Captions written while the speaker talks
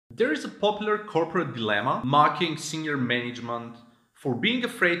There is a popular corporate dilemma mocking senior management for being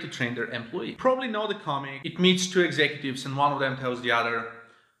afraid to train their employee. You probably know the comic. It meets two executives and one of them tells the other,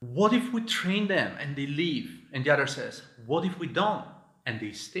 what if we train them and they leave? And the other says, what if we don't and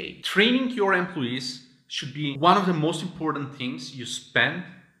they stay? Training your employees should be one of the most important things you spend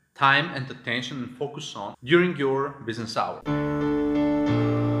time and attention and focus on during your business hour.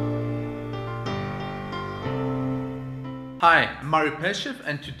 Hi, I'm Pesheve,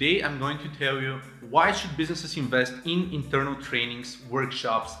 and today I'm going to tell you why should businesses invest in internal trainings,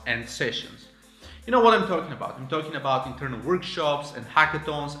 workshops and sessions. You know what I'm talking about. I'm talking about internal workshops and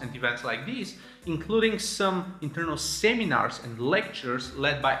hackathons and events like these, including some internal seminars and lectures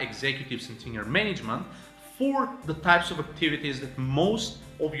led by executives and senior management for the types of activities that most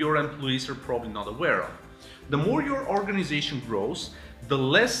of your employees are probably not aware of. The more your organization grows, the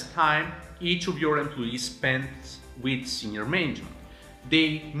less time each of your employees spends with senior management.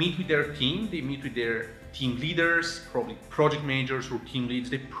 They meet with their team, they meet with their team leaders, probably project managers or team leads.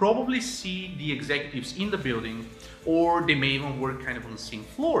 They probably see the executives in the building, or they may even work kind of on the same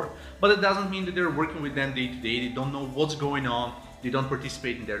floor. But it doesn't mean that they're working with them day to day. They don't know what's going on. They don't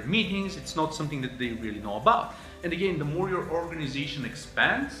participate in their meetings. It's not something that they really know about. And again, the more your organization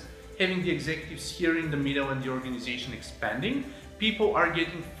expands, having the executives here in the middle and the organization expanding, people are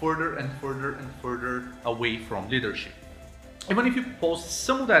getting further and further and further away from leadership. Even if you post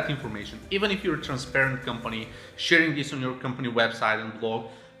some of that information, even if you're a transparent company, sharing this on your company website and blog,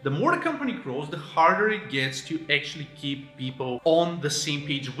 the more the company grows, the harder it gets to actually keep people on the same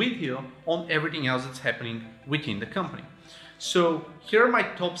page with you on everything else that's happening within the company. So here are my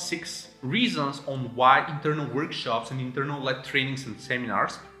top 6 reasons on why internal workshops and internal-led trainings and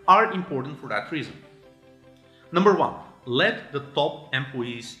seminars are important for that reason. Number 1. Let the top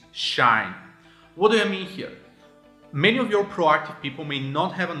employees shine. What do I mean here? Many of your proactive people may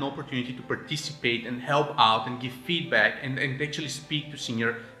not have an opportunity to participate and help out and give feedback and actually speak to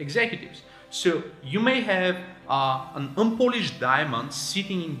senior executives. So you may have an unpolished diamond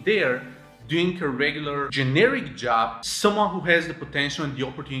sitting in there doing a regular generic job, someone who has the potential and the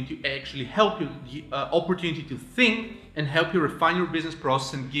opportunity to actually help you, the opportunity to think and help you refine your business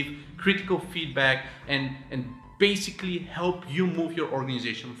process and give critical feedback and basically help you move your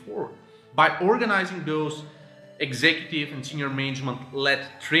organization forward. By organizing those executive and senior management-led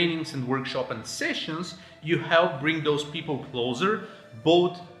trainings and workshop and sessions, you help bring those people closer,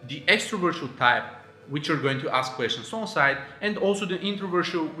 both the extroverted type, which are going to ask questions on site, and also the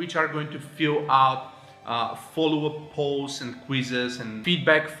introverted, which are going to fill out follow-up polls and quizzes and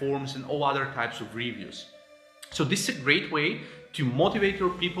feedback forms and all other types of reviews. So this is a great way to motivate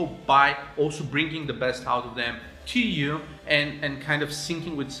your people by also bringing the best out of them to you and kind of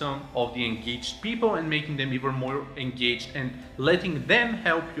syncing with some of the engaged people and making them even more engaged and letting them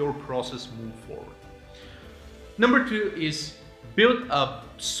help your process move forward. Number 2 is build a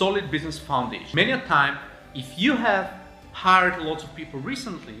solid business foundation. Many a time, if you have hired lots of people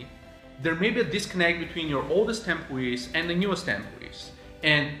recently, there may be a disconnect between your oldest employees and the newest employees.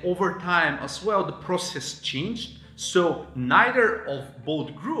 And over time as well, the process changed. So neither of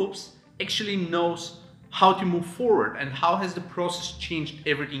both groups actually knows how to move forward and how has the process changed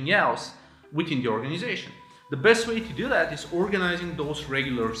everything else within the organization. The best way to do that is organizing those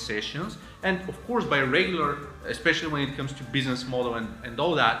regular sessions, and of course by regular, especially when it comes to business model and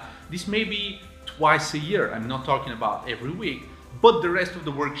all that, this may be twice a year. I'm not talking about every week, but the rest of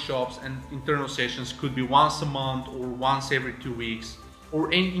the workshops and internal sessions could be once a month or once every 2 weeks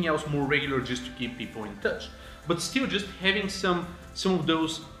or anything else more regular just to keep people in touch. But still just having some of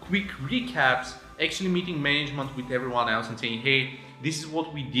those quick recaps, actually meeting management with everyone else and saying, hey, this is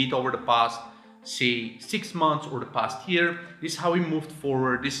what we did over the past, say, 6 months or the past year. This is how we moved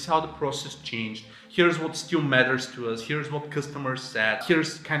forward. This is how the process changed. Here's what still matters to us. Here's what customers said.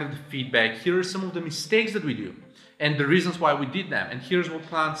 Here's kind of the feedback. Here are some of the mistakes that we do and the reasons why we did them. And here's what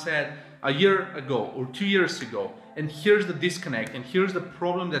client said a year ago or 2 years ago. And here's the disconnect. And here's the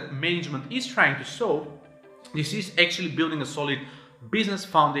problem that management is trying to solve. This is actually building a solid business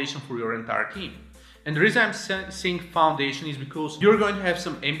foundation for your entire team. And the reason I'm saying foundation is because you're going to have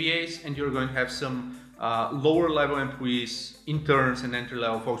some MBAs and you're going to have some lower level employees, interns and entry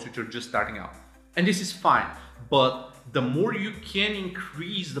level folks which are just starting out. And this is fine, but the more you can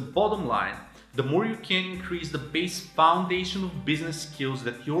increase the bottom line, the more you can increase the base foundation of business skills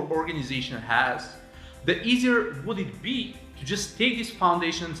that your organization has, the easier would it be to just take this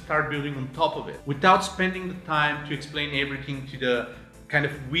foundation and start building on top of it without spending the time to explain everything to the kind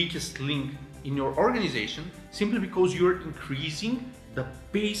of weakest link in your organization, simply because you're increasing the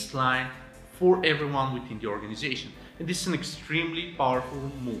baseline for everyone within the organization. And this is an extremely powerful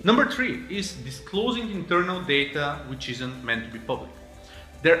move. Number 3 is disclosing internal data which isn't meant to be public.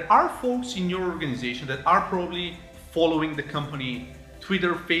 There are folks in your organization that are probably following the company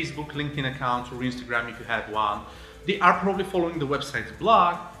Twitter, Facebook, LinkedIn accounts, or Instagram if you have one. They are probably following the website's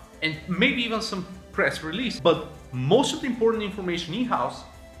blog and maybe even some press release. But most of the important information in-house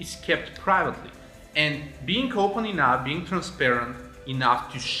is kept privately. And being open enough, being transparent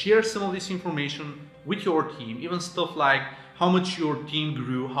enough to share some of this information with your team, even stuff like how much your team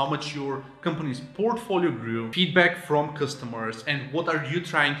grew, how much your company's portfolio grew, feedback from customers, and what are you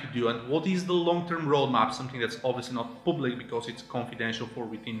trying to do, and what is the long-term roadmap, something that's obviously not public because it's confidential for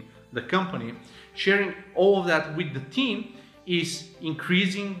within the company. Sharing all of that with the team is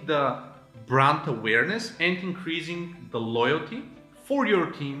increasing the brand awareness and increasing the loyalty for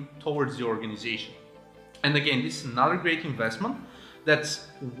your team towards the organization. And again, this is another great investment that's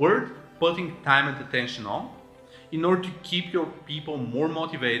worth putting time and attention on in order to keep your people more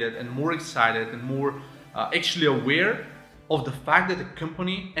motivated and more excited and more actually aware of the fact that the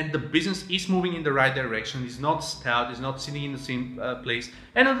company and the business is moving in the right direction, is not stuck, is not sitting in the same place,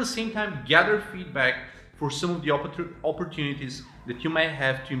 and at the same time gather feedback for some of the opportunities that you may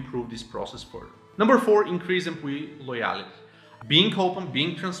have to improve this process further. Number 4, increase employee loyalty. Being open,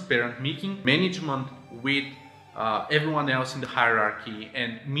 being transparent, meeting management with everyone else in the hierarchy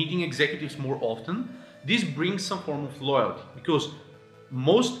and meeting executives more often, this brings some form of loyalty, because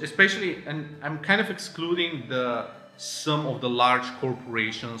most, especially, and I'm kind of excluding some of the large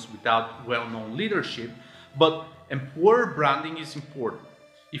corporations without well-known leadership, but employer branding is important.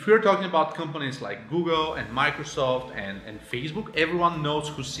 If we're talking about companies like Google and Microsoft and Facebook, everyone knows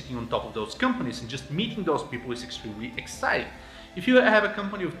who's sitting on top of those companies, and just meeting those people is extremely exciting. If you have a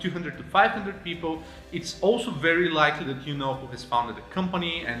company of 200 to 500 people, it's also very likely that you know who has founded the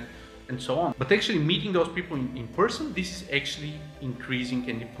company and so on. But actually meeting those people in person, this is actually increasing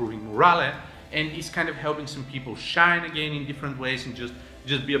and improving morale, and it's kind of helping some people shine again in different ways and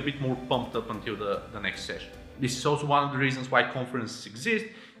just be a bit more pumped up until the next session. This is also one of the reasons why conferences exist.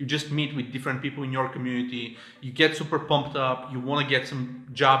 You just meet with different people in your community, you get super pumped up, you want to get some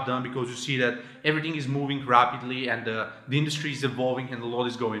job done because you see that everything is moving rapidly and the industry is evolving and a lot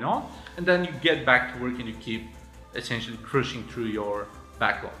is going on, and then you get back to work and you keep essentially crushing through your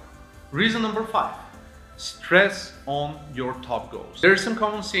backlog. Reason number 5, stress on your top goals. There are some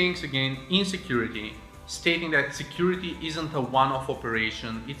common sayings again in security stating that security isn't a one-off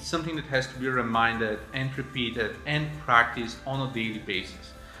operation, it's something that has to be reminded and repeated and practiced on a daily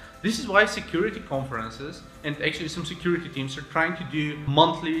basis. This is why security conferences and actually some security teams are trying to do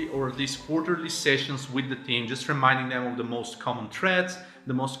monthly or at least quarterly sessions with the team, just reminding them of the most common threats,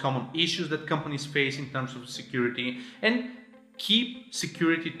 the most common issues that companies face in terms of security, and keep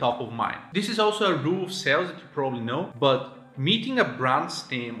security top of mind. This is also a rule of sales that you probably know, but meeting a brand's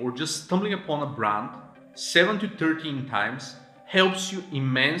team or just stumbling upon a brand 7 to 13 times helps you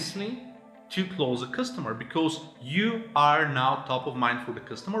immensely to close a customer, because you are now top of mind for the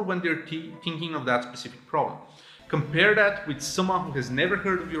customer when they're thinking of that specific problem. Compare that with someone who has never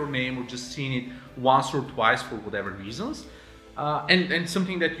heard of your name or just seen it once or twice for whatever reasons, and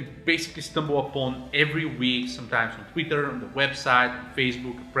something that you basically stumble upon every week, sometimes on Twitter, on the website, on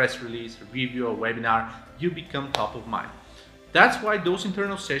Facebook, a press release, a review, a webinar, you become top of mind. That's why those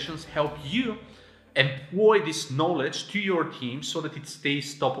internal sessions help you employ this knowledge to your team so that it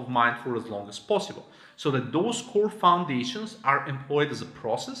stays top of mind for as long as possible, so that those core foundations are employed as a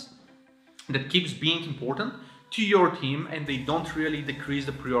process that keeps being important to your team and they don't really decrease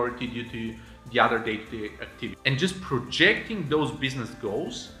the priority due to the other day-to-day activity. And just projecting those business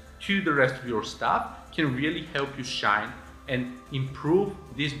goals to the rest of your staff can really help you shine and improve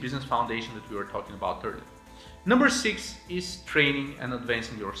this business foundation that we were talking about earlier. Number 6 is training and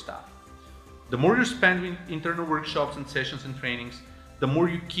advancing your staff. The more you spend in internal workshops and sessions and trainings, the more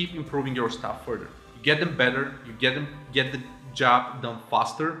you keep improving your staff further. You get them better, you get the job done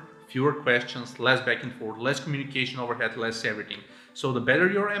faster, fewer questions, less back and forth, less communication overhead, less everything. So the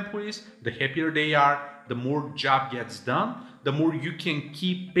better your employees, the happier they are, the more job gets done, the more you can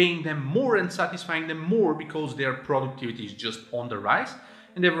keep paying them more and satisfying them more because their productivity is just on the rise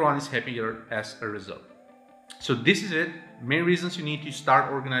and everyone is happier as a result. So this is it. Main reasons you need to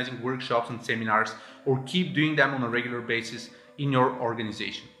start organizing workshops and seminars or keep doing them on a regular basis in your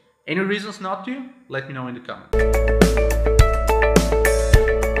organization. Any reasons not to? Let me know in the comments.